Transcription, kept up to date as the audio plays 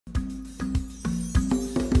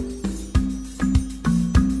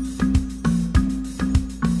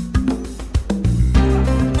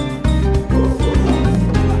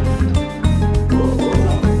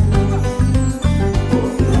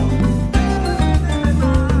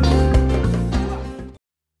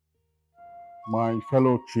my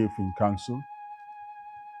fellow chief in council,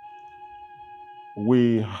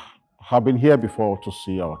 we have been here before to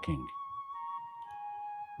see our king,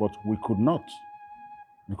 but we could not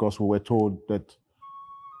because we were told that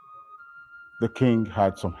the king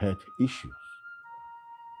had some health issues.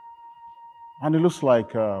 And it looks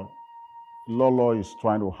like Lolo is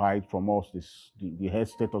trying to hide from us the health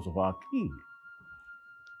status of our king.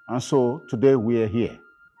 And so today we are here.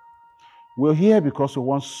 We're here because we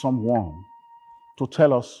want someone to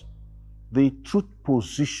tell us the truth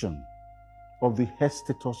position of the health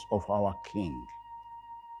status of our king.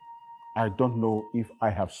 I don't know if I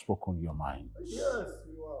have spoken your mind. Yes,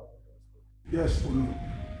 you are. Yes, Olu,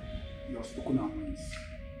 you have spoken our minds.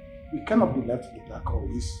 We cannot be left in the dark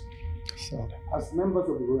always. As members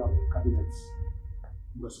of the royal cabinet,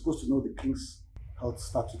 we are supposed to know the king's health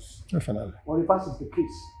status. Definitely. Well, if that is the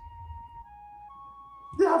case,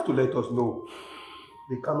 they have to let us know.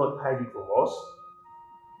 They cannot hide it from us.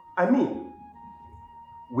 I mean,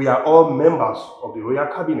 we are all members of the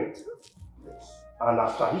royal cabinet. Yes. And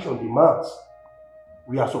as tradition demands,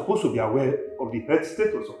 we are supposed to be aware of the health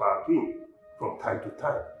status of our king from time to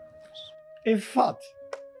time. In fact,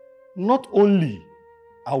 not only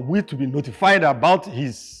are we to be notified about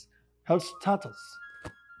his health status,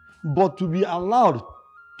 but to be allowed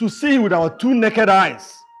to see him with our two naked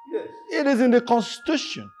eyes. Yes. It is in the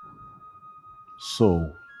constitution.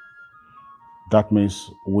 So, that means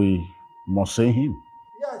we must see him.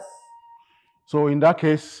 Yes. So in that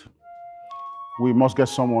case, we must get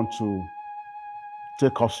someone to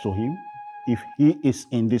take us to him if he is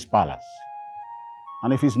in this palace.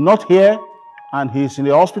 And if he's not here and he's in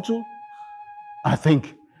the hospital, I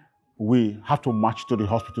think we have to march to the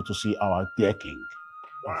hospital to see our dear king.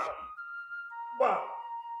 Wow. Wow.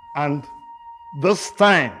 And this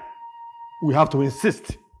time, we have to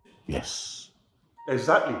insist. Yes.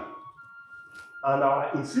 Exactly. And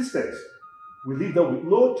our insistence will leave them with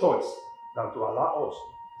no choice than to allow us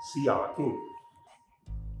see our king.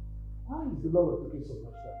 Why is the Lord taking so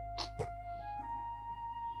much time?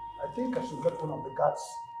 I think I should get one of the guards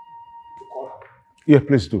to call her. Yeah,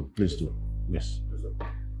 please do. Please do. Yes.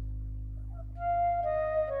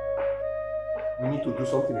 We need to do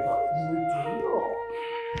something about it. We need to know.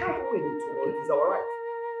 How do we need to know? It is our right.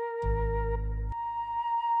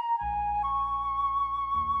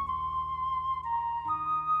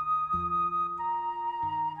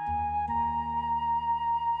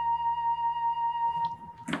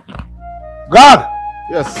 Guard!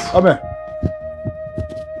 Yes. Come here.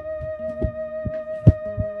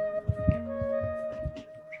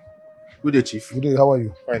 Good day, Chief. Good day, how are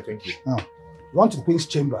you? Fine, thank you. Now, run to the Queen's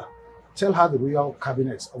chamber. Tell her the royal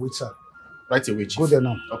cabinet awaits her. Right away, Chief. Go there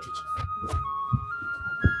now. Okay, Chief.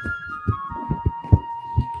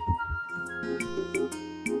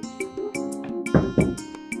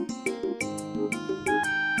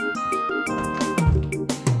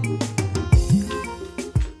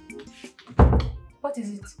 What is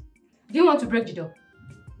it? Do you want to break the door?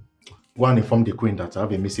 Go and inform the Queen that I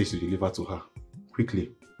have a message to deliver to her.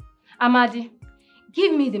 Quickly. Amadi,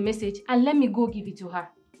 give me the message and let me go give it to her.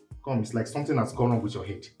 Come, it's like something has gone wrong with your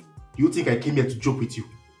head. Do you think I came here to joke with you?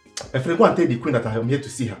 My friend, go and tell the Queen that I am here to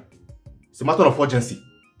see her. It's a matter of urgency.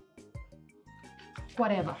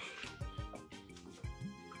 Whatever.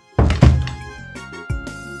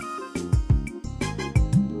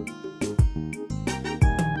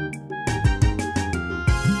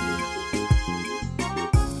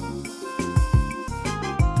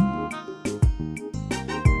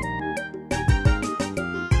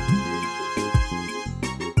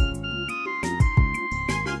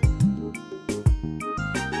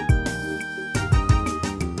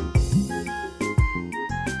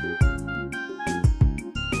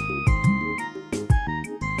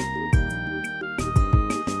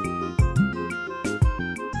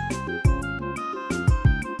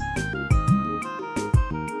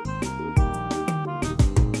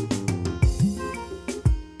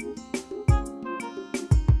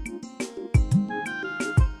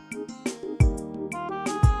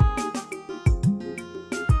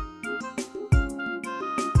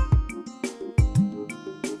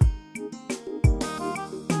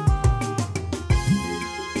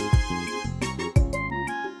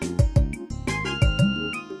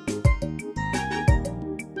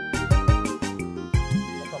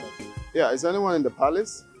 Yeah, is anyone in the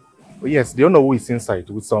palace? Oh yes, they don't know who is inside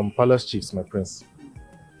with some palace chiefs, my prince.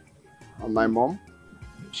 And my mom?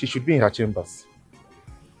 She should be in her chambers.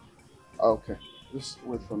 Okay, just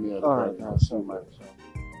wait for me. All right, now, so much.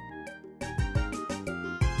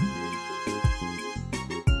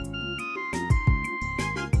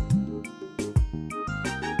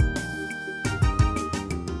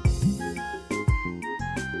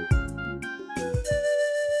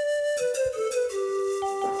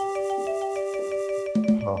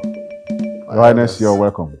 Your Highness, you're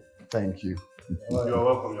welcome. Thank you. You're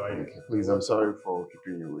welcome, Your Highness. Please, I'm sorry for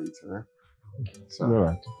keeping you waiting. All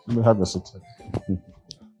right. Let me have a seat.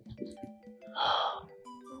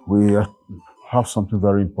 We have something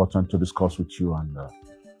very important to discuss with you and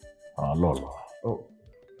Lolo. Oh.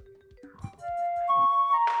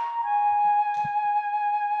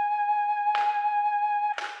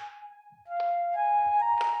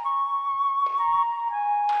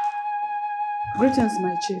 Greetings,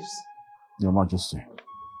 my chiefs. Your Majesty.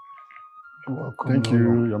 You're welcome. Thank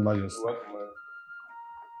you, Your Majesty.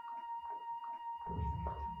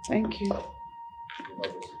 Thank you.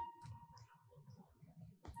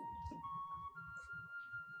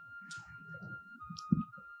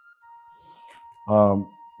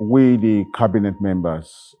 We, the cabinet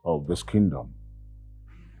members of this kingdom,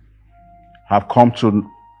 have come to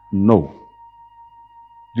know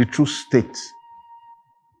the true state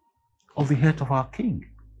of the health of our king.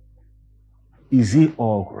 Is he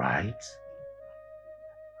all right?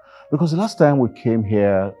 Because the last time we came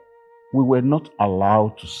here, we were not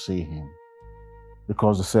allowed to see him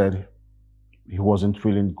because they said he wasn't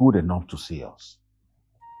feeling good enough to see us.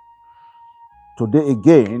 Today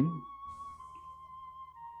again,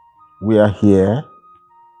 we are here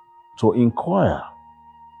to inquire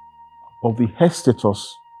of the health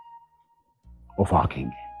status of our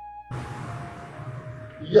king.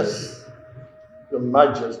 Yes, Your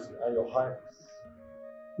Majesty and Your Highness.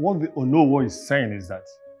 What the Onowo is saying is that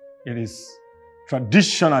it is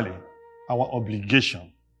traditionally our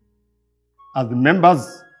obligation as the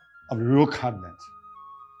members of the royal cabinet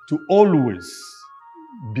to always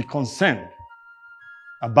be concerned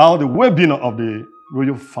about the well-being of the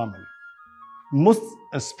royal family, most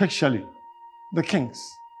especially the kings.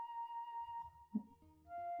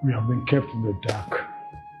 We have been kept in the dark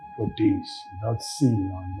for days without seeing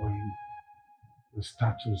or knowing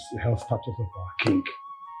the health status of our king.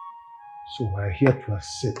 So we're here to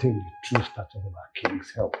ascertain the true status of our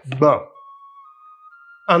king's health. But,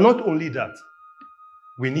 and not only that,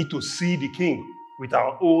 we need to see the king with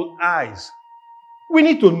our own eyes. We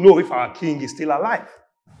need to know if our king is still alive.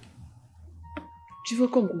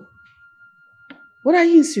 Chivokongo, what are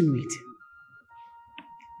you insinuating?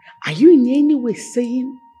 Are you in any way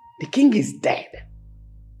saying the king is dead?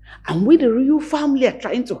 And we, the royal family, are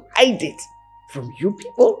trying to hide it from you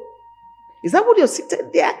people? Is that what you're sitting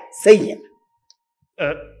there saying?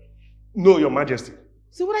 No, Your Majesty.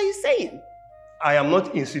 So what are you saying? I am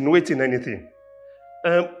not insinuating anything.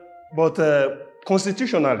 But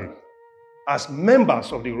constitutionally, as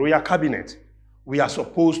members of the royal cabinet, we are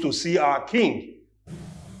supposed to see our king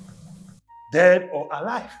dead or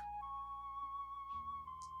alive.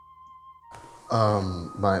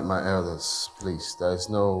 My elders, please, there is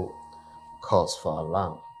no cause for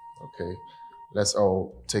alarm, okay? Let's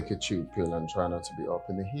all take a chill pill and try not to be up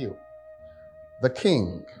in the hill. The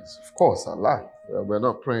king is, of course, alive. We're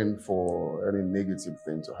not praying for any negative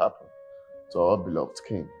thing to happen to our beloved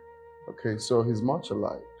king, okay? So he's much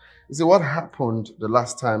alive. You see, what happened the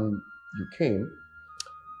last time you came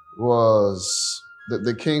was that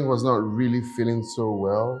the king was not really feeling so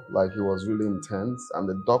well, like he was really intense, and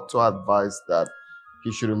the doctor advised that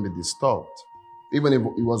he shouldn't be disturbed. Even if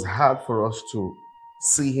it was hard for us to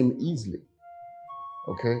see him easily.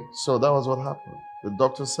 Okay, so that was what happened. The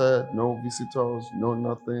doctor said no visitors, no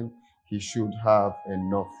nothing. He should have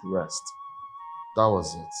enough rest. That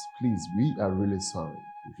was it. Please, we are really sorry.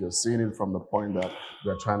 If you're seeing it from the point that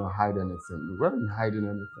we're trying to hide anything, we weren't hiding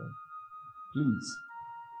anything. Please,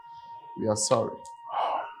 we are sorry.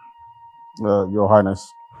 Your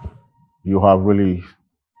Highness, you have really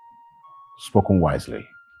spoken wisely.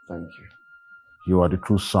 Thank you. You are the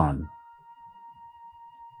true son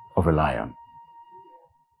of a lion,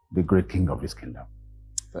 the great king of this kingdom.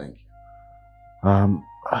 Thank you.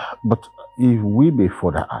 But if we may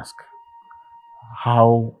further ask,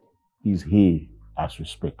 how is he as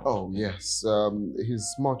respected? Oh, yes.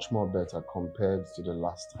 He's much more better compared to the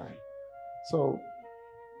last time. So,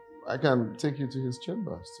 I can take you to his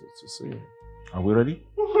chambers to see him. Are we ready?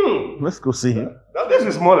 Let's go see him. This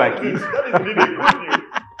is more like it. That is really good news.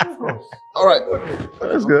 Of course. All right.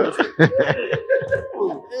 Let's go.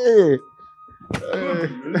 Hey.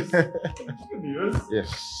 Good news.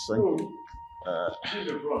 Yes, thank you.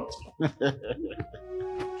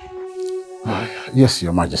 Yes,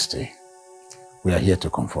 Your Majesty. We are here to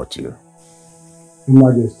comfort you.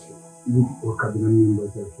 Your Majesty, you or cabinet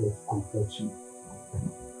members are here to comfort you.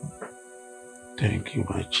 Thank you,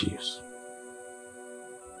 my chiefs.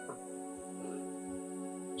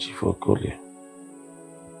 Chief Okole,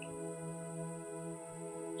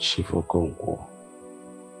 Chief Okonkwo,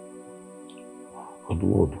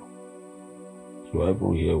 Oduodu, You are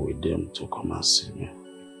even here with them to come and see me.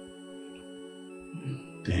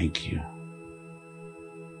 Thank you.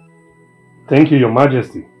 Thank you, Your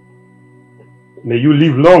Majesty. May you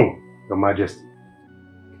live long, Your Majesty.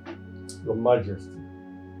 Your Majesty,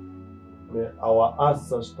 may our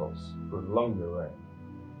ancestors prolong the reign.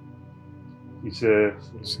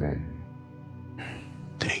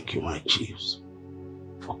 Thank you, my chiefs,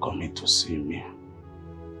 for coming to see me.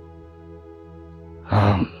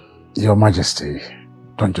 Your Majesty,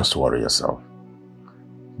 don't just worry yourself.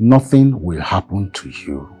 Nothing will happen to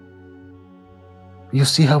you. You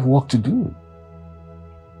still have work to do.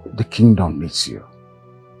 The kingdom needs you.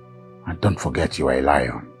 And don't forget you are a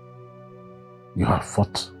lion. You have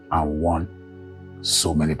fought and won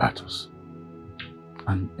so many battles.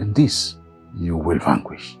 And in this, you will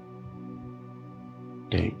vanquish.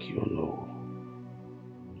 Thank you, Lord.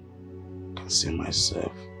 I can see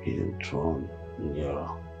myself being drawn nearer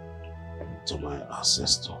to my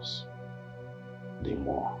ancestors. The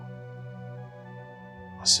more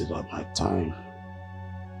I see that my time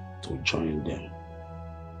to join them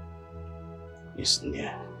is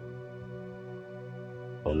near.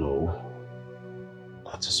 But no,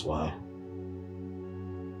 that is why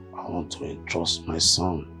I want to entrust my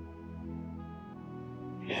son,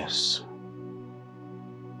 yes,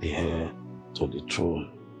 the heir to the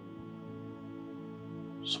throne,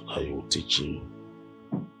 so that you will teach him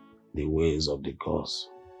the ways of the gods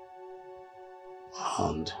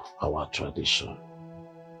and our tradition.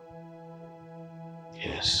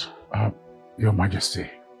 Yes. Your Majesty,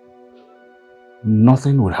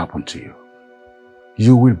 nothing will happen to you.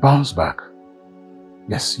 You will bounce back.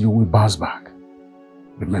 Yes, you will bounce back.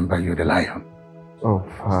 Remember, you're the lion. Oh,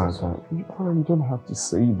 Father, you don't have to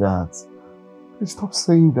say that. Please stop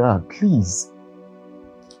saying that, please.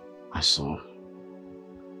 My son,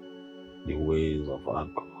 the ways of our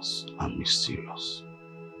gods are mysterious.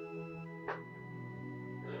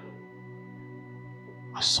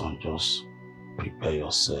 My son, just prepare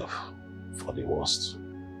yourself for the worst.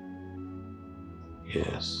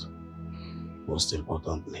 Yes, most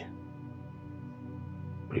importantly,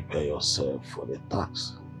 prepare yourself for the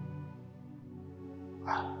tax.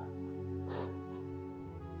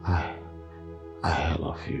 I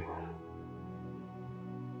love you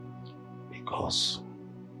because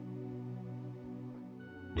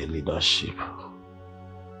the leadership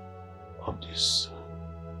of this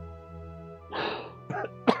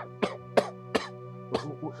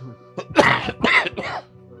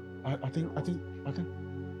I think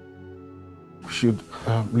we should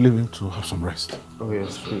leave him to have some rest. Oh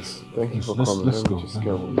yes, please. Thank you for let's coming. Let's go. Just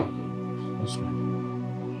go. Let's go.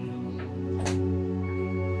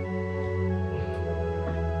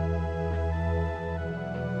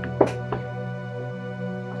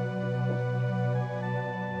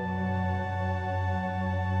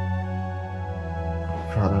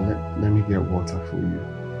 Father, let me get water for you.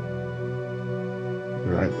 Be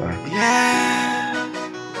right back. Yeah.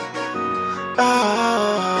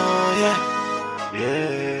 Oh, yeah.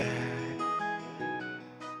 Yeah.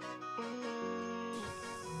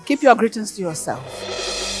 Keep your greetings to yourself.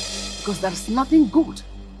 Because there's nothing good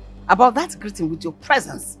about that greeting with your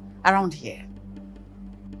presence around here.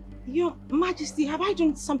 Your Majesty, have I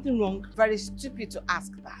done something wrong? Very stupid to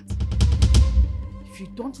ask that. If you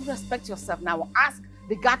don't respect yourself now, ask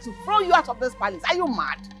the guard to throw you out of this palace. Are you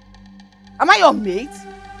mad? Am I your mate?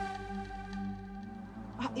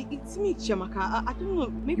 It's me, Chiamaka. I don't know,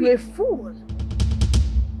 maybe... You're a fool.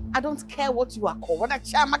 I don't care what you are called, whether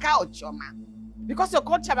Chiamaka or Chioma. Because you're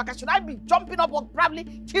called Chiamaka, should I be jumping up or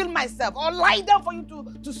probably kill myself or lie down for you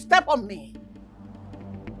to step on me?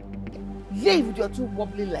 Leave with your two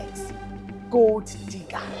wobbly legs. Gold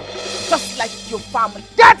digger. Just like your family.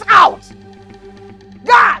 Get out!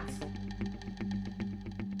 Guards!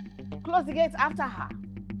 Close the gate after her.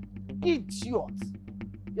 Idiot.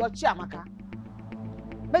 You're Chiamaka.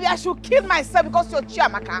 Maybe I should kill myself because you're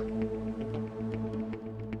Chiamaka.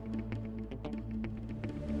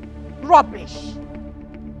 Rubbish.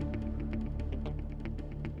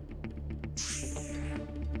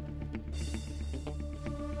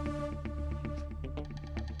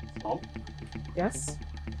 Yes?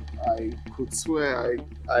 I could swear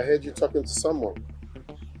I heard you talking to someone.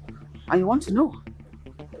 And you want to know?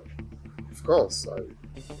 Of course, I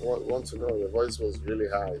want to know. Your voice was really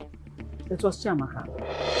high. It was Chiamaka.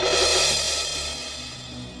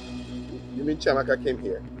 You mean Chiamaka came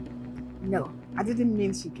here? No, I didn't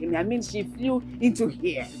mean she came here. I mean she flew into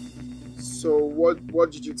here. So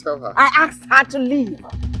what did you tell her? I asked her to leave.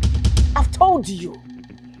 I've told you.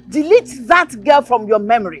 Delete that girl from your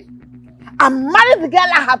memory. and marry the girl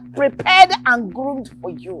I have prepared and groomed for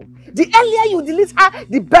you. The earlier you delete her,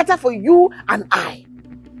 the better for you and I.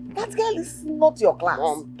 That girl is not your class.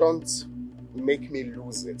 Mom, don't make me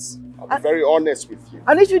lose it. I'll be very honest with you.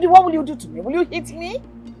 And if you do, what will you do to me? Will you hit me?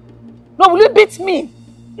 No, will you beat me?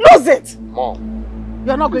 Lose it! Mom,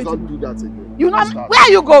 you're not please going to do that again. You know, where are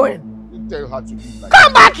you going? You tell her to do like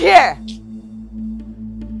Come back here!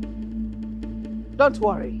 Don't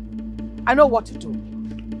worry. I know what to do.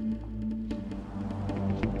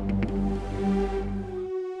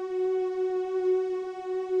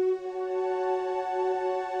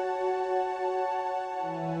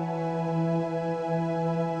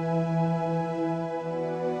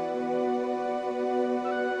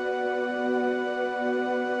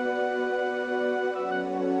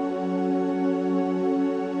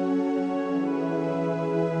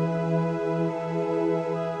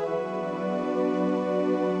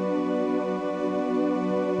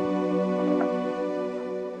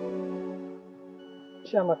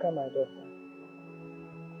 Chiamaka, my daughter,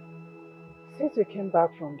 since you came back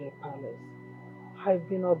from the palace, I've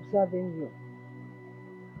been observing you.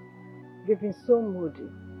 You've been so moody.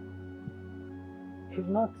 You've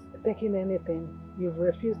not taken anything. You've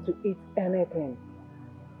refused to eat anything.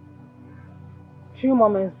 A few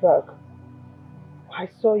moments back, I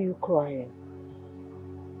saw you crying.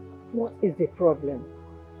 What is the problem?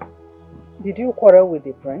 Did you quarrel with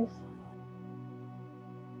the prince?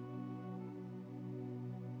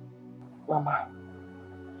 Mama,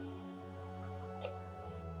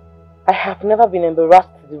 I have never been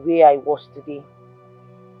embarrassed the way I was today.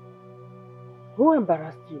 Who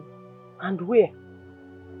embarrassed you? And where?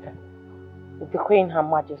 The Queen, Her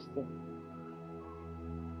Majesty.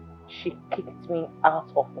 She kicked me out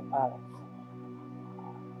of the palace.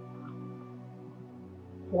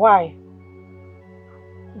 Why?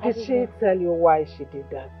 Did she tell you why she did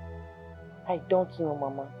that? I don't know,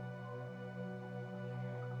 Mama.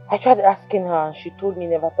 I tried asking her and she told me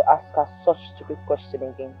never to ask her such stupid question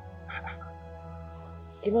again.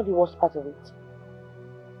 You know the worst part of it?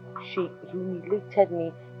 She humiliated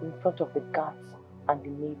me in front of the guards and the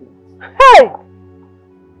maidens. Hey!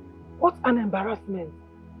 What an embarrassment.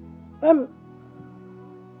 The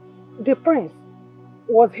prince,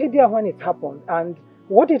 was he there when it happened? And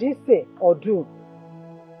what did he say or do?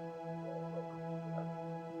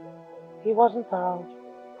 He wasn't around.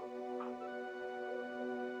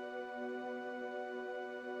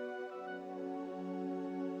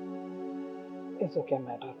 It's okay,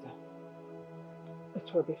 my daughter.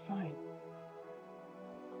 It will be fine.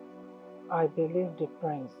 I believe the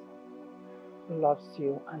prince loves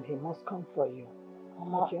you and he must come for you.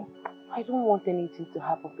 Mama, okay? I don't want anything to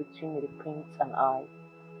happen between the prince and I.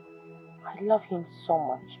 I love him so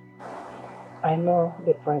much. I know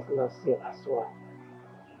the prince loves you as well.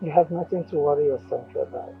 You have nothing to worry yourself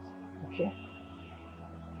about, okay?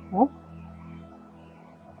 Huh?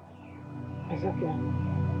 It's okay.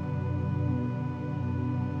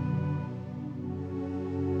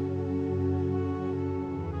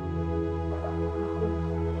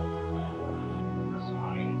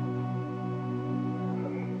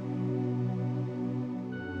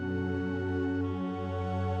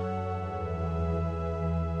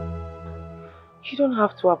 You don't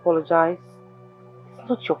have to apologize. It's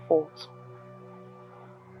not your fault.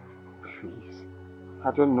 Please.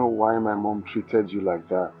 I don't know why my mom treated you like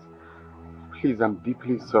that. Please, I'm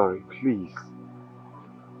deeply sorry. Please.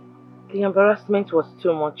 The embarrassment was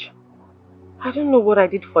too much. I don't know what I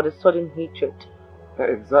did for the sudden hatred.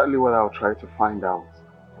 Exactly what I'll try to find out.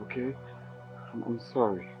 Okay? I'm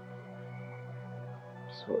sorry.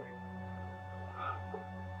 I'm sorry.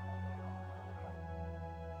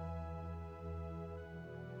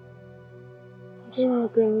 I don't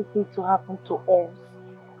want anything to happen to us.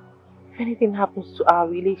 If anything happens to our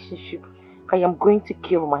relationship, I am going to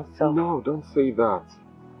kill myself. No, don't say that.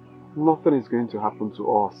 Nothing is going to happen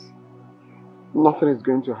to us. Nothing is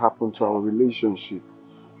going to happen to our relationship.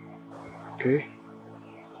 Okay?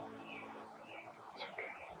 It's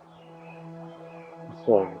okay. I'm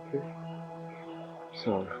sorry, okay? I'm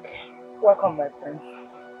sorry. Okay. Welcome, my friend.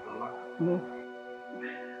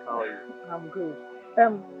 How are you? I'm good.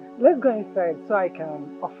 Let's go inside so I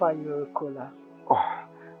can offer you a cola. Oh,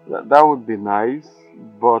 that would be nice,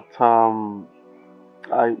 but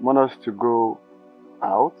I want us to go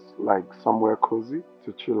out, like somewhere cozy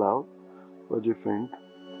to chill out. What do you think?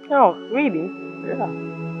 Oh, really? Yeah.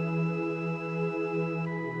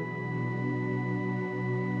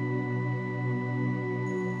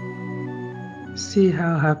 See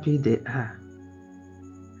how happy they are.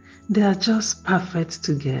 They are just perfect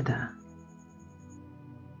together.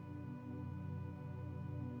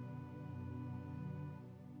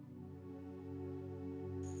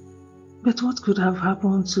 But what could have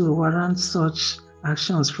happened to warrant such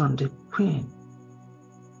actions from the Queen?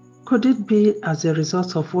 Could it be as a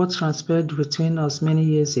result of what transpired between us many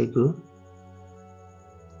years ago?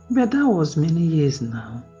 But that was many years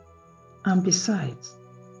now. And besides,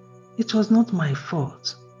 it was not my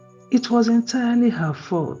fault. It was entirely her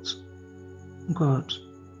fault. God,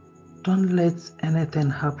 don't let anything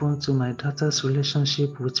happen to my daughter's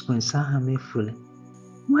relationship with Prince Ahamefule.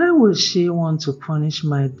 Why would she want to punish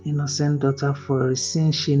my innocent daughter for a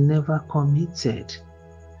sin she never committed?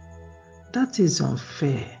 That is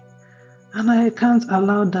unfair, and I can't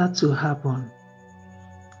allow that to happen.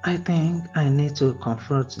 I think I need to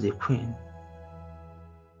confront the Queen.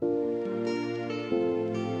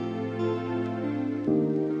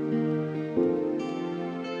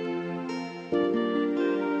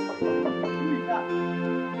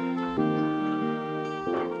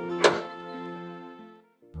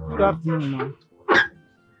 Good afternoon, ma'am.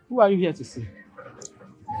 Who are you here to see?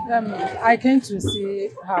 I came to see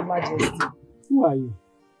Her Majesty. Who are you?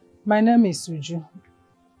 My name is Suju,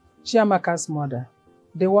 Chiamaka's mother,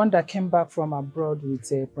 the one that came back from abroad with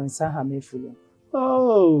Prince Ahamefule.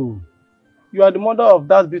 Oh, you are the mother of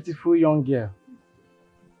that beautiful young girl.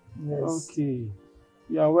 Yes. Okay,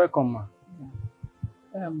 you are welcome, ma.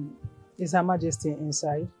 Is Her Majesty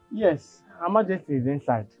inside? Yes, Her Majesty is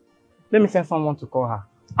inside. Let me send someone to call her.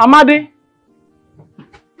 Amadi!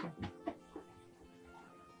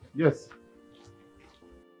 Yes.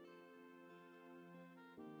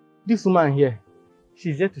 This woman here,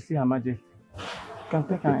 she's here to see Her Majesty. You can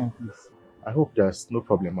take her in, please. I hope there's no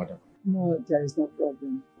problem, madam. No, there is no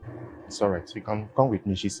problem. It's alright. You can come with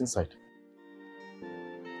me. She's inside.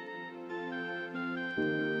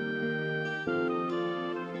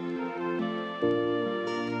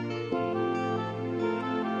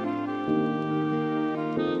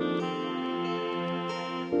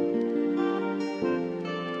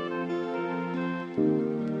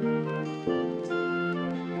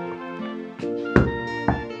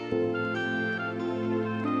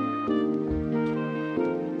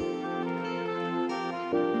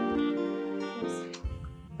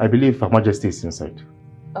 I believe Her Majesty is inside.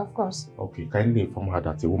 Of course. Okay, kindly inform her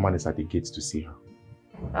that a woman is at the gate to see her.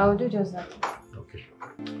 I will do just that. Okay.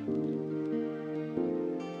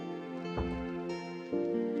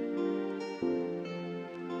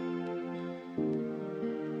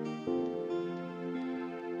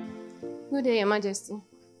 Good day, Your Majesty.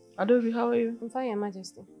 Adobe, how are you? I'm fine, Your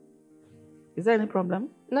Majesty. Is there any problem?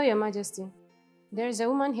 No, Your Majesty. There is a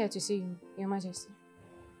woman here to see you, Your Majesty.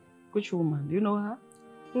 Which woman? Do you know her?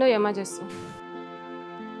 No, Your Majesty.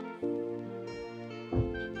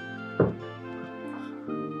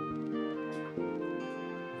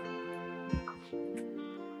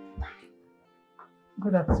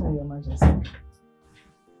 Good afternoon, Your Majesty.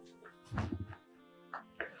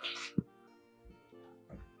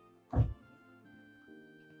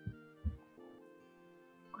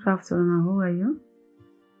 Good afternoon. Who are you?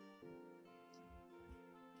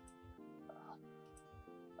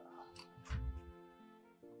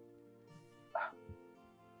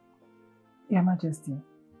 Your Majesty,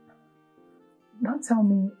 don't tell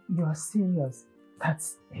me you are serious, that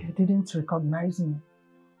you didn't recognize me.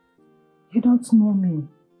 You don't know me,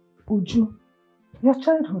 Uju, your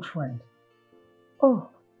childhood friend. Oh,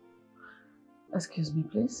 excuse me,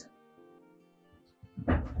 please.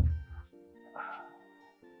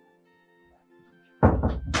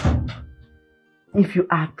 If you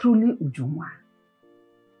are truly Ujuma,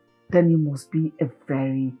 then you must be a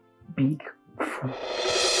very big fool.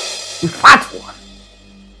 A fat one.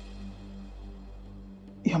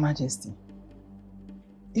 Your Majesty,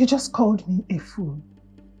 you just called me a fool.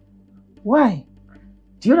 Why?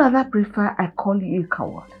 Do you rather prefer I call you a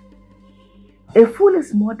coward? A fool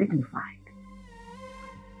is more dignified.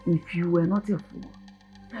 If you were not a fool,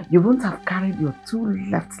 you wouldn't have carried your two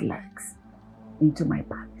left legs into my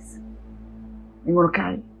palace. You want to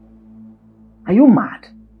carry? Are you mad?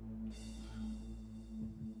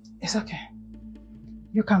 It's okay.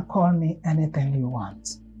 You can call me anything you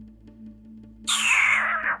want.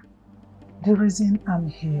 The reason I'm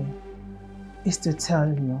here is to tell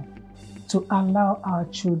you to allow our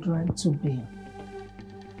children to be.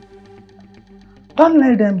 Don't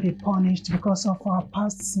let them be punished because of our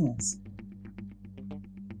past sins.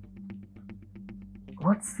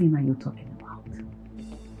 What sin are you talking about?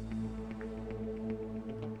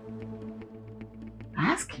 I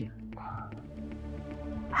ask you.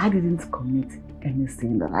 I didn't commit any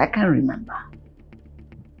sin that I can remember.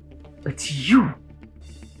 But you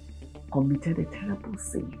committed a terrible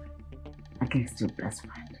sin against your best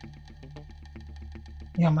friend.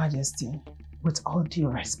 Your Majesty, with all due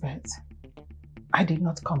respect, I did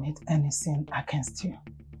not commit any sin against you.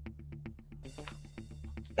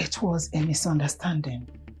 It was a misunderstanding.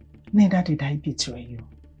 Neither did I betray you.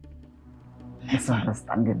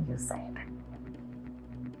 Misunderstanding, you said.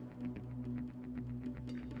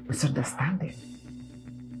 Misunderstanding.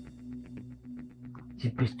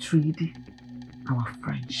 You betrayed our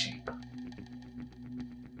friendship.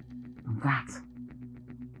 That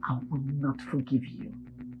I will not forgive you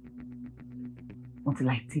until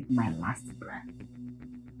I take my last breath.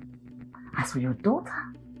 As for your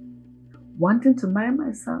daughter, wanting to marry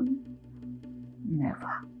my son,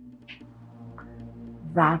 never.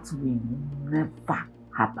 That will never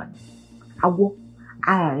happen.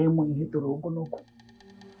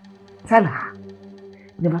 Tell her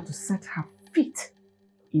never to set her feet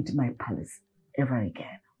into my palace ever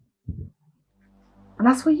again. And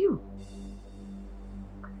as for you,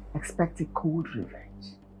 expect a cold revenge.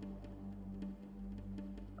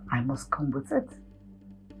 I must come with it.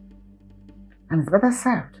 And it's better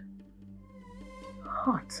served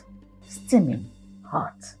hot, steaming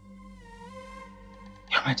hot.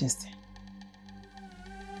 Your Majesty,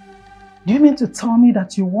 do you mean to tell me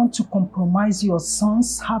that you want to compromise your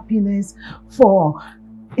son's happiness for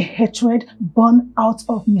a hatred born out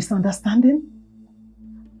of misunderstanding?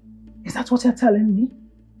 Is that what you're telling me?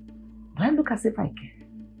 Do I look as if I care?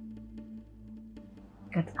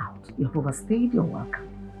 Get out. You have overstayed your welcome.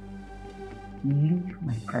 Leave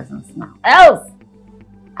my presence now. Else,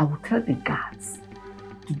 I will tell the guards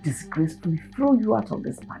to disgracefully throw you out of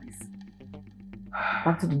this palace.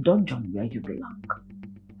 Back to the dungeon where you belong.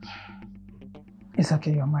 It's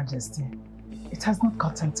okay, Your Majesty. It has not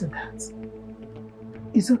gotten to that.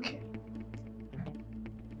 It's okay.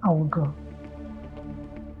 I will go.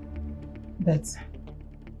 But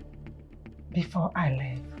before I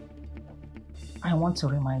leave, I want to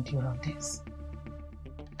remind you of this.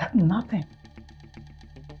 That nothing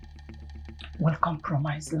will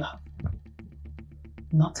compromise love.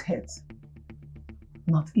 Not hate.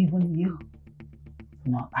 Not even you.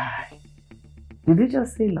 Nor I. Did you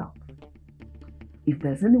just say love? If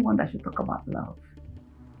there's anyone that should talk about love,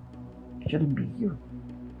 it shouldn't be you.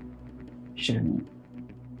 Shouldn't me.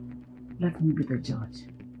 Let me be the judge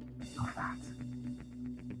of that.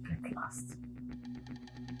 Get lost.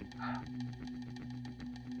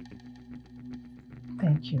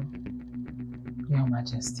 Thank you, Your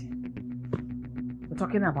Majesty. We're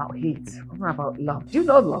talking about hate. We're talking about love. Do you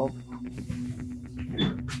know love?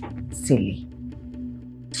 Silly.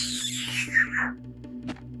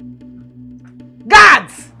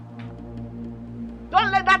 Guards!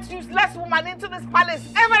 Don't let that useless woman into this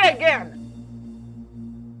palace ever again!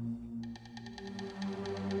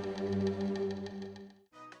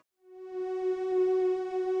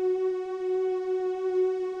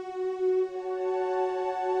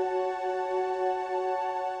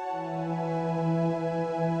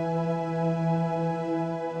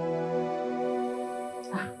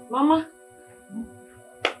 Mama,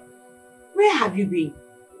 where have you been?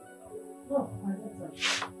 Oh, my daughter.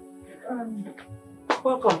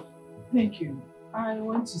 Welcome. Thank you. I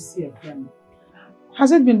went to see a friend.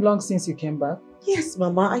 Has it been long since you came back? Yes,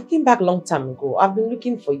 Mama. I came back a long time ago. I've been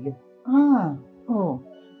looking for you. How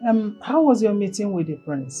was your meeting with the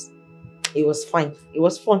prince? It was fine. It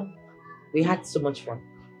was fun. We had so much fun.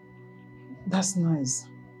 That's nice.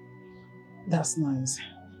 That's nice.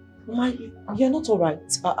 Mama, you're not alright.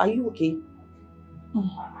 Are you okay?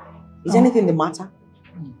 Is anything the matter?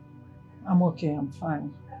 I'm okay. I'm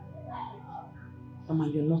fine. Mama,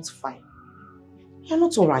 you're not fine. You're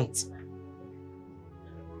not alright.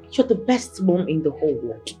 You're the best mom in the whole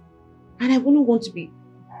world. And I wouldn't want to be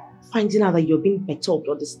finding out that you're being perturbed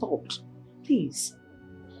or disturbed. Please.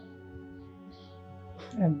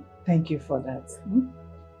 Thank you for that.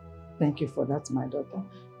 Thank you for that, my daughter.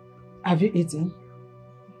 Have you eaten?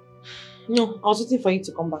 No, I was waiting for you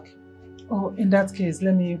to come back. Oh, in that case,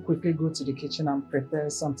 let me quickly go to the kitchen and prepare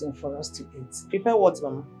something for us to eat. Prepare what,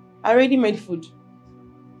 Mama? I already made food.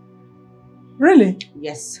 Really?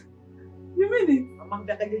 Yes. You made it? Mama,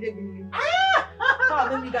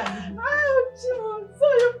 Oh, John, so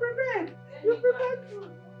you're prepared. You're prepared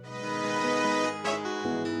food.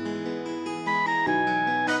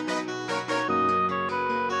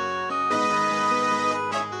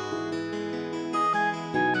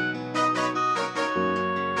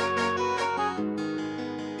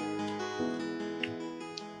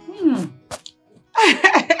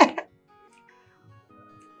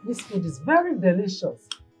 This food is very delicious.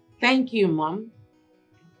 Thank you, Mom.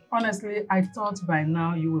 Honestly, I thought by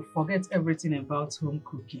now you will forget everything about home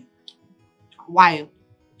cooking. Why?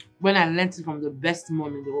 When I learned it from the best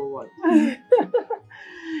mom in the whole world.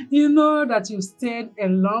 You know that you stayed a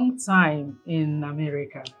long time in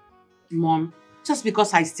America. Mom, just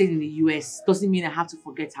because I stayed in the US doesn't mean I have to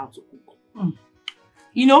forget how to cook.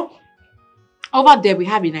 You know, over there we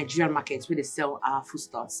have a Nigerian market where they sell our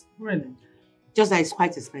foodstuffs. Really? Just that it's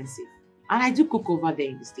quite expensive. And I do cook over there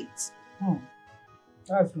in the States.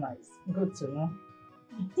 That's nice. Good to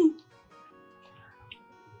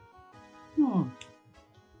know.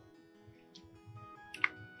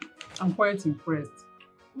 I'm quite impressed.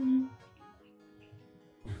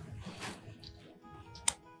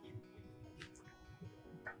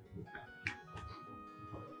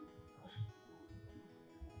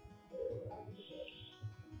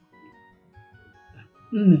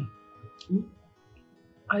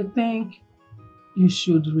 I think you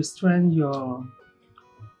should restrain your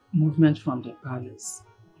movement from the palace.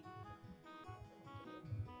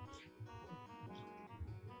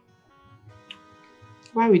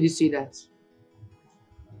 Why would you say that?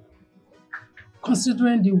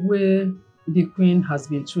 Considering the way the Queen has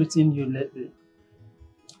been treating you lately,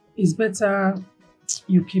 it's better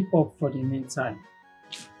you keep up for the meantime.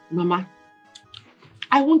 Mama,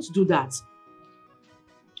 I won't do that.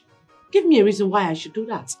 Give me a reason why I should do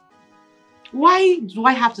that. Why do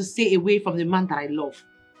I have to stay away from the man that I love?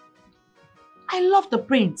 I love the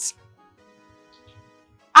prince.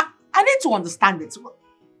 I need to understand it.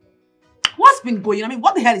 What's been going on? I mean,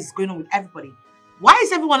 what the hell is going on with everybody? Why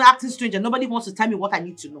is everyone acting strange and nobody wants to tell me what I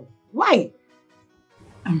need to know? Why?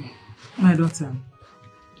 My daughter,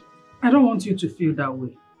 I don't want you to feel that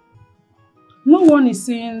way. No one is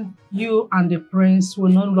saying you and the prince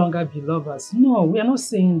will no longer be lovers. No, we are not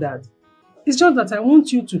saying that. It's just that I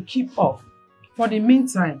want you to keep off. For the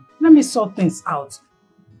meantime, let me sort things out.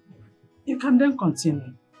 You can then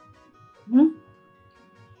continue.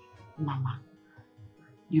 Mama,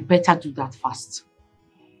 you better do that fast.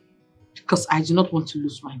 Because I do not want to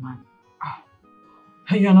lose my man.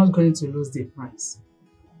 You are not going to lose the prince.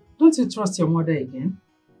 Don't you trust your mother again?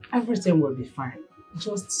 Everything will be fine.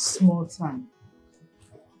 Just small time.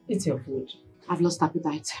 Eat your food. I've lost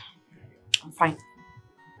appetite. I'm fine.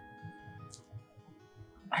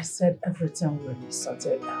 I said everything will be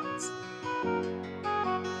sorted out.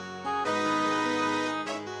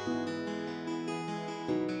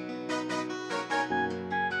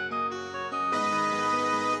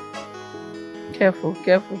 Careful,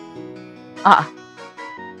 careful.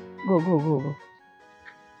 Go.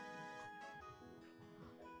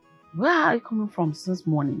 Where are you coming from since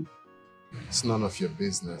morning? It's none of your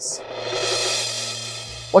business.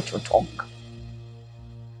 Watch your tongue.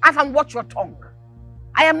 Afam, watch your tongue.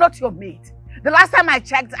 I am not your maid. The last time I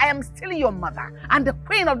checked, I am still your mother and the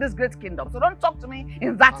queen of this great kingdom. So don't talk to me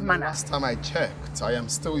in that manner. Last time I checked, I am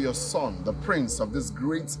still your son, the prince of this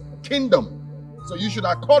great kingdom. So you should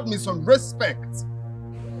accord me some respect.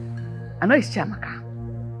 I know it's Jamaka.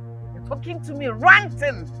 You're talking to me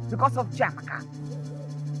ranting because of Jamaka.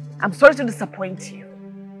 I'm sorry to disappoint you.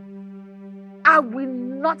 I will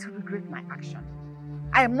not regret my action.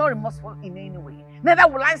 I am not remorseful in any way. Neither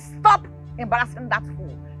will I stop embarrassing that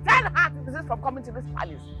fool. Tell her to desist from coming to this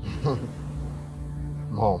palace.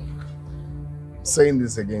 Mom, I'm saying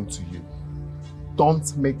this again to you.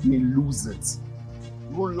 Don't make me lose it.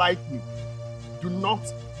 You won't like me. Do not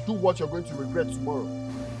do what you're going to regret tomorrow.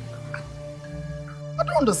 I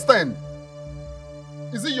don't understand.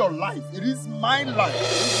 Is it your life? It is my life. It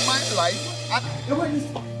is my life. Your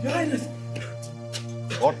Highness.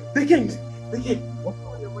 What? The king.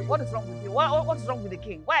 What is wrong with you? What is wrong with the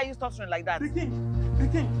king? Why are you stuttering like that? The king.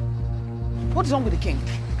 What is wrong with the king?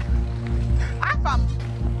 Afam,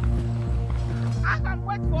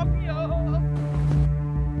 wait for me.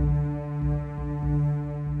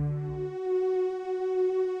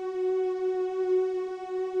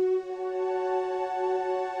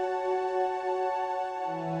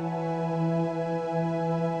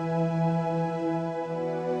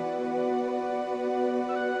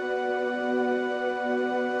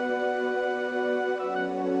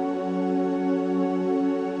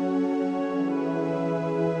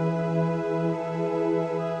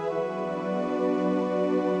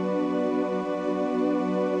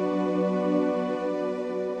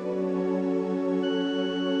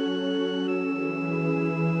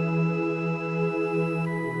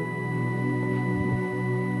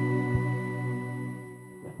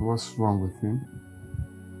 What's wrong with him?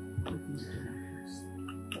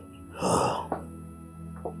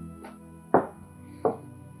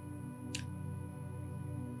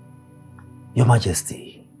 Your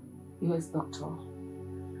Majesty. Yes, Doctor.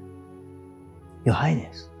 Your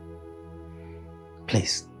Highness.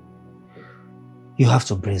 Please. You have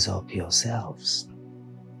to brace up yourselves.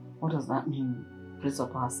 What does that mean? praise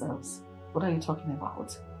of ourselves. What are you talking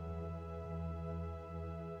about?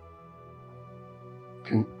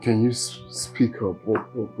 Can you speak up?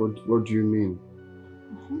 What do you mean?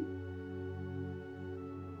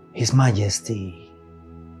 His Majesty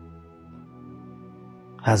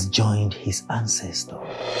has joined his ancestor.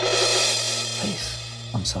 Please,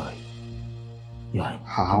 I'm sorry. Your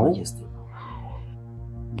Majesty.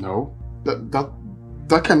 No,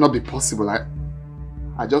 that cannot be possible.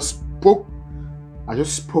 I just spoke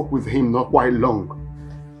with him not quite long.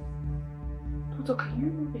 Doctor, can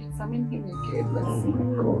you examine him again? Let's see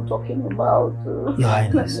what you're talking about. Your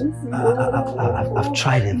Highness, I've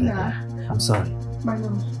tried everything. I'm sorry. My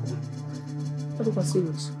nose. What was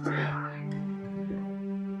serious?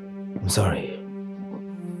 I'm sorry.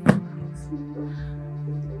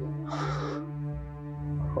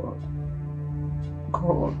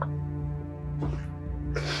 God.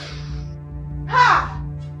 Ha!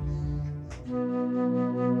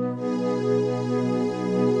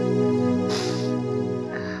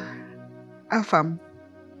 Afam,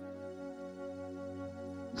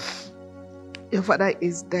 your father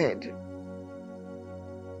is dead.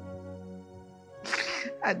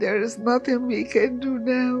 And there is nothing we can do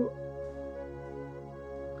now.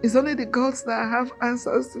 It's only the gods that have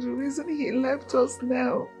answers to the reason he left us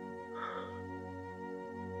now.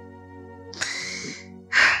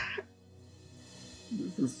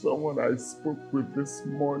 This is someone I spoke with this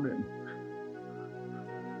morning.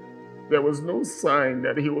 There was no sign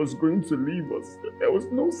that he was going to leave us. There was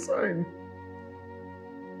no sign.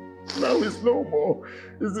 Now he's no more.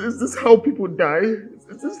 Is this how people die?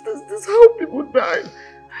 Is this how people die?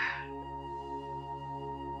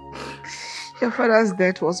 Your father's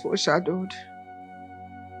death was foreshadowed.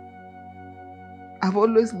 I've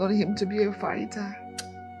always known him to be a fighter.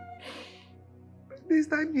 This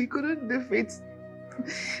time he couldn't defeat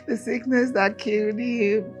the sickness that killed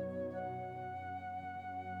him.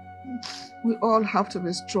 We all have to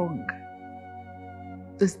be strong.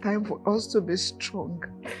 It's time for us to be strong.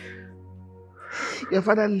 Your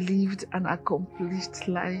father lived an accomplished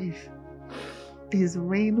life. His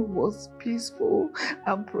reign was peaceful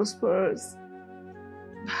and prosperous.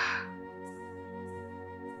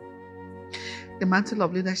 The mantle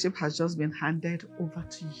of leadership has just been handed over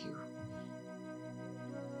to you.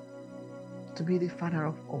 To be the father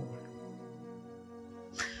of all.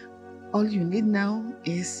 All you need now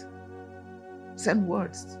is send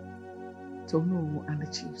words to Olu and the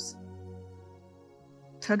chiefs.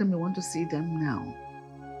 Tell them you want to see them now.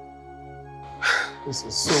 This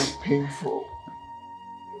is so painful.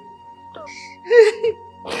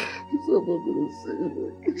 Someone gonna save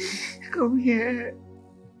me. Come here.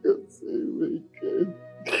 Don't save me again.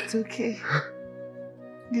 It's okay.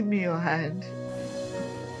 Give me your hand.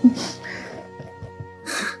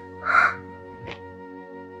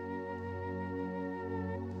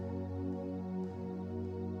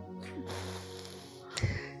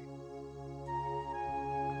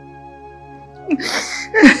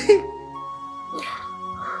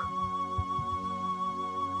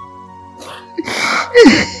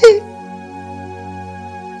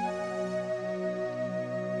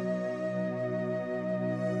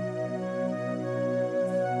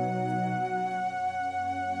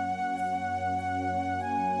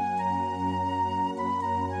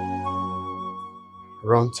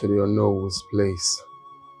 Run to the Onowu's place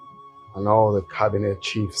and all the cabinet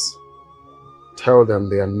chiefs. Tell them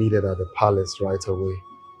they are needed at the palace right away.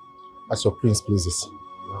 As your prince pleases.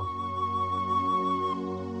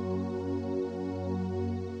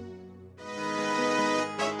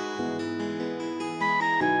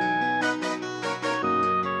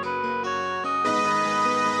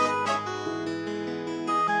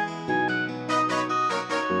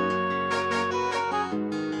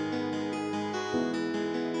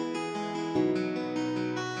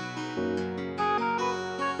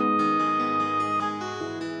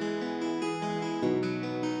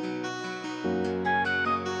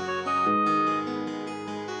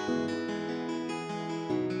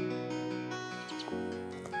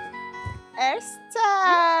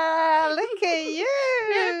 Esther, look at you.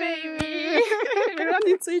 Yeah, baby. We run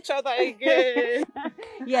into each other again.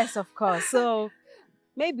 Yes, of course. So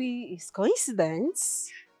maybe it's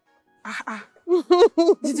coincidence.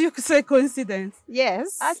 Did you say coincidence?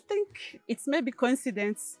 Yes. I think it may be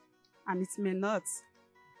coincidence and it may not.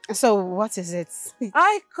 So what is it?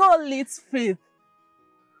 I call it faith.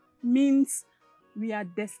 Means we are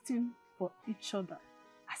destined for each other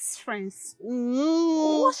as friends.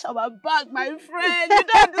 Wash our back, my friend. You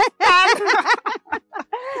don't understand.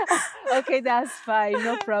 Okay, that's fine.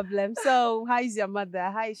 No problem. So how is your mother?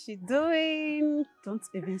 How is she doing? Don't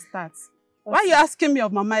even start. Why are you asking me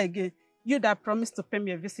of Mama again? You that promised to pay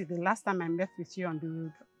me a visit the last time I met with you on the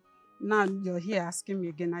road. Now you're here asking me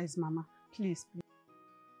again, how is Mama? Please, please.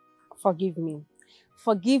 Forgive me.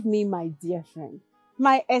 Forgive me, my dear friend.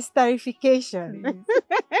 My esterification.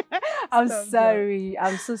 I'm sorry.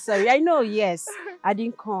 I'm so sorry. I know, yes. I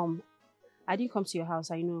didn't come to your house,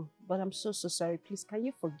 I know. But I'm so sorry. Please, can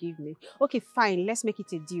you forgive me? Okay, fine. Let's make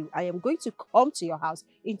it a deal. I am going to come to your house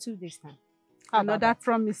in 2 days' time. Another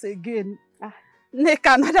promise again. Make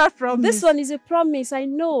another promise. This one is a promise, I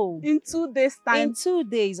know. In 2 days' time. In 2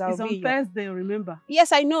 days, I'll be. It's on Thursday, remember?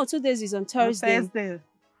 Yes, I know. 2 days is on Thursday. On Thursday.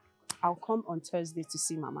 I'll come on Thursday to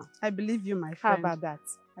see Mama. I believe you, my friend. How about that?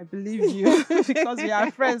 I believe you because we are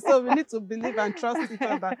friends, so we need to believe and trust each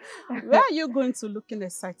other. Where are you going to looking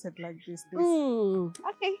excited like this?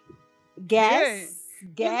 Okay. Guess. Hey,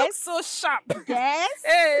 Guess. You look so sharp. Guess.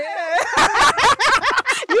 Hey.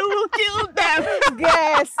 You will kill them.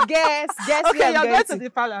 Guess. Okay, you're going to the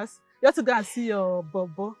palace. You have to go and see your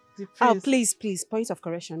Bobo, the prince. Oh, please. Point of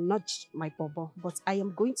correction. Not my Bobo, but I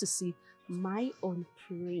am going to see my own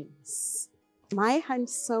prince. My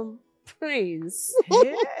handsome prince.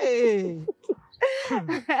 Hey.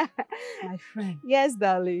 My friend. Yes,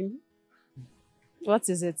 darling. What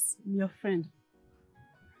is it? Your friend.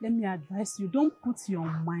 Let me advise you, don't put your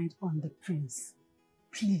mind on the prince.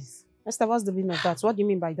 Please. Esther, what's the meaning of that? What do you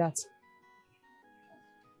mean by that?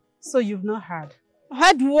 So you've not heard?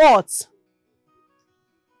 Heard what?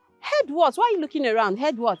 Heard what? Why are you looking around?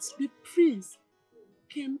 Heard what? The prince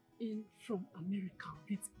came in from America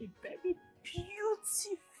with a very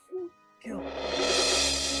beautiful girl.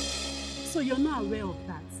 So you're not aware of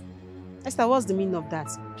that? Esther, what's the meaning of that?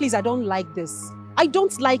 Please, I don't like this. I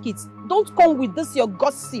don't like it. Don't come with this, your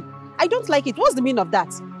gossip. I don't like it. What's the meaning of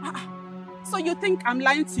that? So you think I'm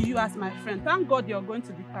lying to you as my friend? Thank God you're going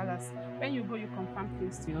to the palace. When you go, you confirm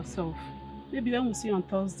things to yourself. Maybe when we see you on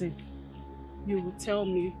Thursday, you will tell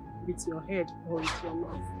me with your head or with your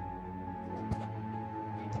mouth.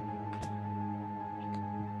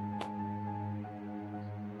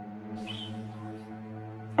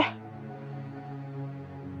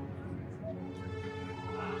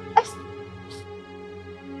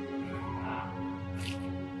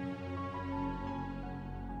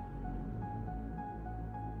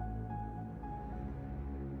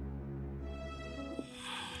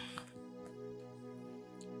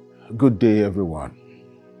 Good day, everyone.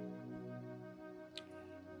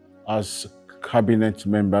 As cabinet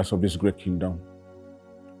members of this great kingdom,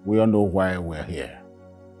 we all know why we're here.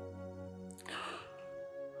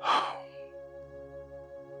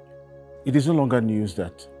 It is no longer news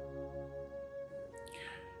that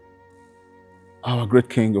our great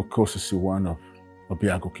king, Okosisi I of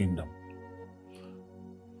Obiago Kingdom,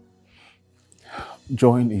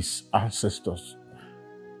 joined his ancestors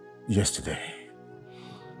yesterday.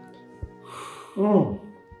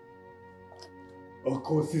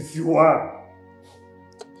 Okosisi I,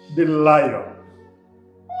 the lion.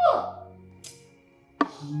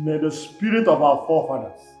 May the spirit of our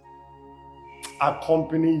forefathers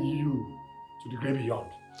accompany you to the great beyond.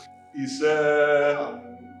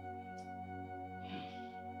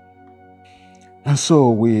 And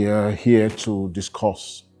so we are here to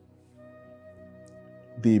discuss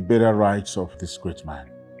the better rights of this great man.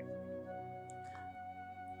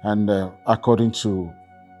 And according to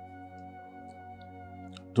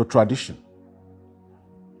tradition,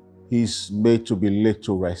 he's made to be laid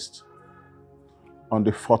to rest on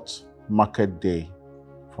the 4th market day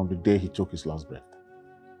from the day he took his last breath.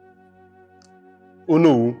 Oh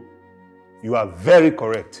no, you are very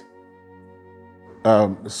correct.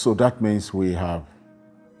 So that means we have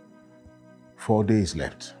 4 days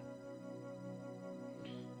left.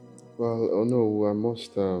 Well, oh no, I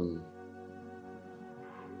must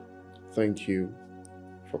thank you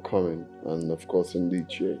for coming, and of course, indeed,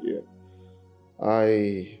 you're here.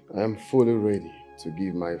 I am fully ready to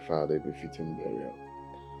give my father a befitting burial.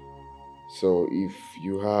 So if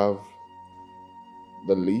you have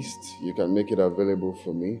the list, you can make it available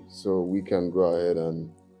for me so we can go ahead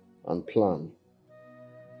and plan.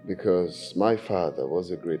 Because my father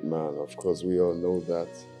was a great man, of course, we all know that,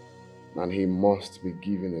 and he must be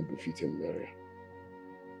given a befitting burial.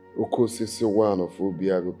 Okosisi I of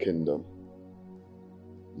Obiago Kingdom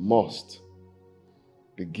must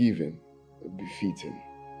be given a befitting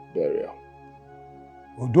burial.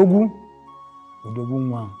 Odogwu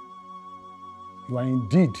Nwa, you are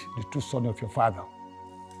indeed the true son of your father,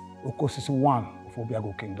 Okosisi I of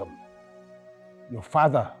Obiago Kingdom. Your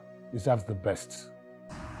father deserves the best.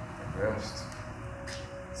 The best?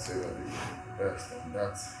 Say that the best, and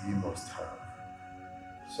that he must have.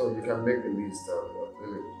 So you can make the list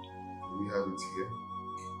available. We have it here.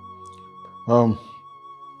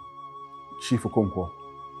 Chief Okonkwo,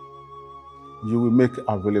 you will make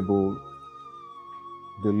available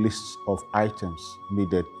the list of items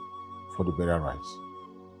needed for the burial rites.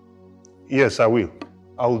 Yes, I will.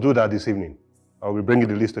 I will do that this evening. I will be bringing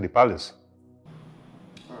the list to the palace.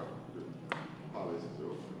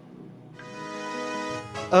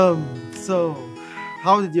 So,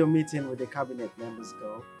 how did your meeting with the cabinet members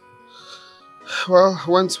go? Well,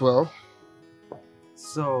 went well.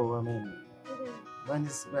 So, when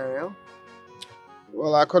is burial?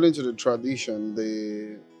 Well, according to the tradition,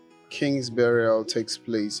 the king's burial takes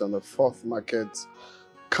place on the 4th market,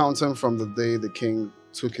 counting from the day the king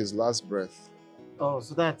took his last breath. Oh,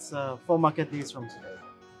 so that's 4 market days from today.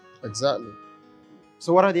 Exactly.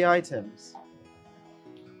 So what are the items?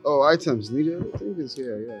 Oh, items needed? I think it's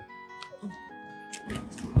here, yeah.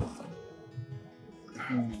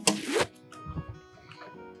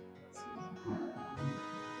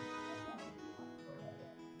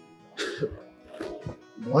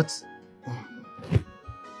 What?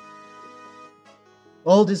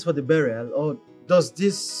 All this for the burial, or does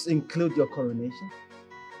this include your coronation?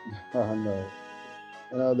 No.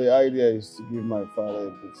 The idea is to give my father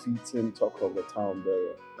a befitting talk of the town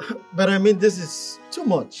burial. But this is too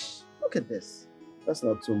much. Look at this. That's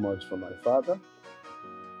not too much for my father.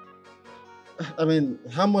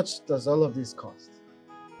 How much does all of this cost?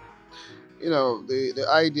 The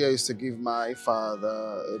idea is to give my father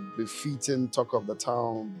a befitting talk of the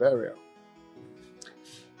town burial.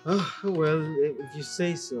 Oh, well, if you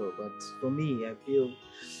say so, but for me, I feel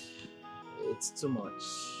it's too much.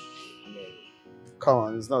 Come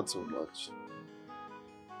on, it's not too much.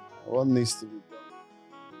 What needs to be done?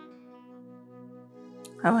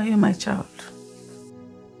 How are you, my child?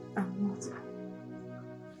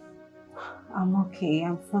 I'm okay.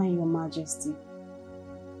 I'm fine, Your Majesty.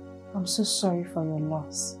 I'm so sorry for your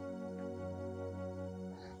loss.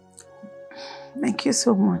 Thank you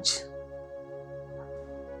so much.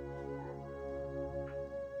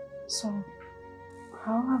 So,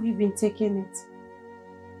 how have you been taking it?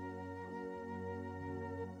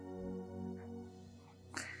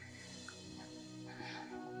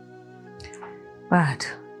 Bad.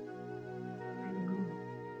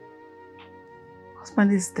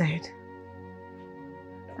 Husband is dead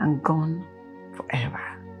and gone forever.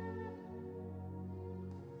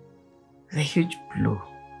 It's a huge blow,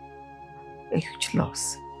 a huge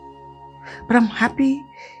loss. But I'm happy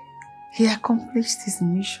he accomplished his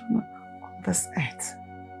mission on this earth.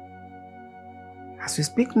 As we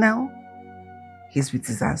speak now, he's with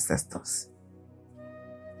his ancestors.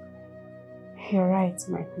 You're right,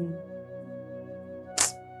 my queen.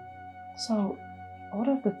 So, what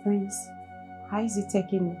of the prince? How is he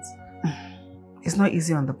taking it? It's not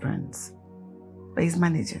easy on the prince, but he's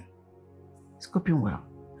managing. He's coping well.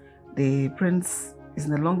 The prince is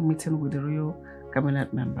in a long meeting with the royal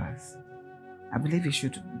cabinet members. I believe he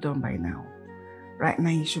should be done by now. Right now,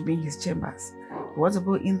 he should be in his chambers. You want to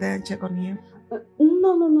go in there and check on him?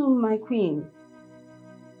 No, my queen.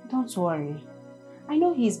 Don't worry. I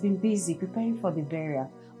know he's been busy preparing for the burial.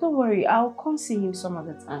 Don't worry, I'll come see him some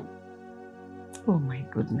other time. Oh my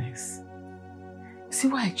goodness. See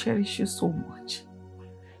why I cherish you so much.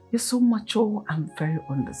 You're so mature and very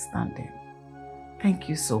understanding. Thank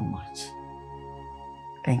you so much.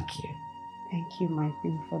 Thank you. Thank you, my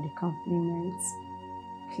queen, for the compliments.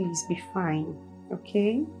 Please be fine,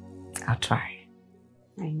 okay? I'll try.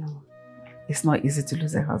 I know. It's not easy to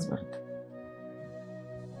lose a husband.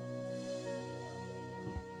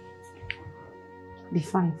 Be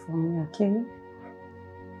fine for me, okay?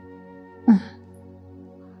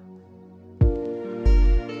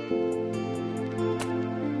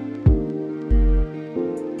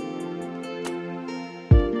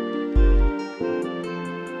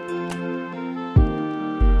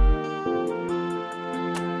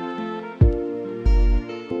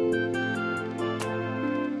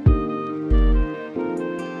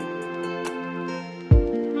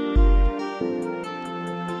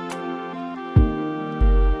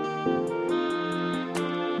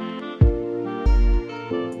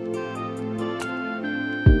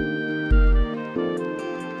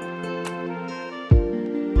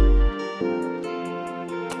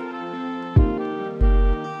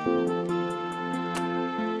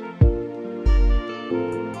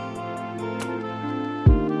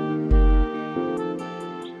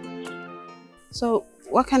 So,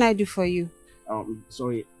 what can I do for you?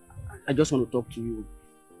 Sorry, I just want to talk to you,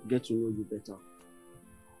 get to know you better.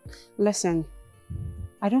 Listen,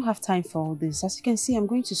 I don't have time for all this. As you can see, I'm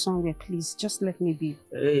going to somewhere. Please, just let me be.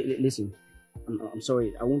 Hey, listen, I'm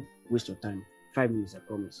sorry, I won't waste your time. 5 minutes, I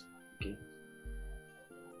promise. Okay.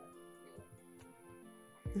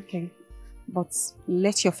 Okay. But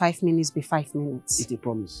let your 5 minutes be 5 minutes. It's a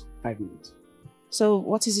promise. 5 minutes. So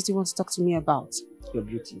what is it you want to talk to me about? Your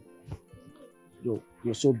beauty.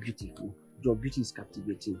 You're so beautiful. Your beauty is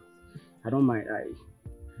captivating. I don't mind.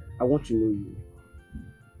 I want to know you.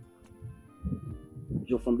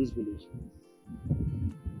 You're from this village?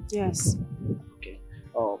 Yes. Okay.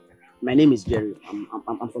 My name is Jerry.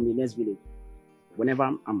 I'm from the next village. Whenever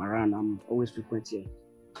I'm around, I'm always frequent here.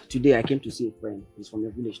 Today I came to see a friend. He's from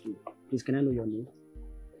your village too. Please, can I know your name?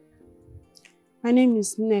 My name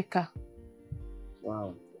is Neka.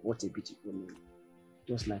 Wow, what a beautiful name.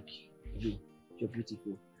 Just like you. You're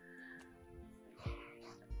beautiful.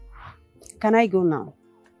 Can I go now?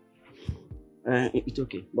 It's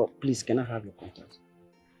okay, but please, can I have your contact?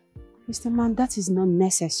 Mr. Man, that is not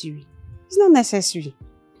necessary. It's not necessary.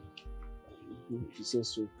 If you say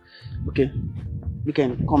so. Okay, you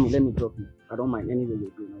can come in, let me drop you. I don't mind anywhere you're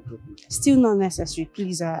going, I'll drop you. Still not necessary,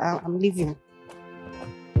 please. I'm leaving.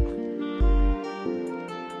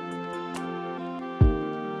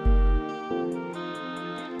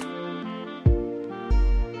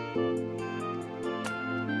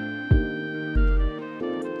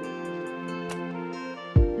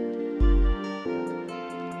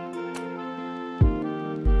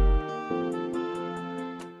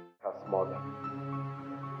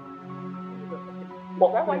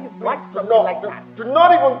 Do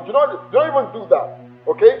not even do that,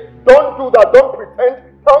 okay? Don't do that, don't pretend.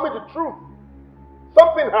 Tell me the truth.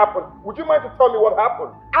 Something happened. Would you mind to tell me what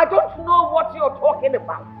happened? I don't know what you're talking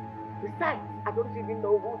about. Besides, I don't even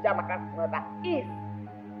know who Jamaka's mother is.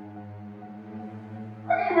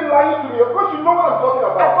 Are you even lying to me? Of course you know what I'm talking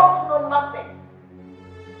about. I don't know nothing.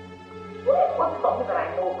 What is it of me that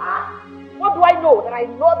I know her? What do I know? That I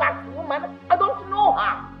know that woman? I don't know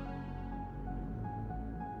her.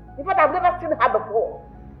 In fact, I've never seen her before.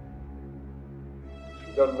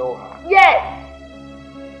 You don't know her? Yes.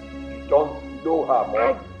 You don't know her, Mom?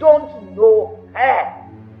 I don't know her.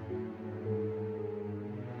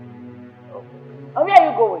 Okay. And where are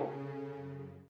you going?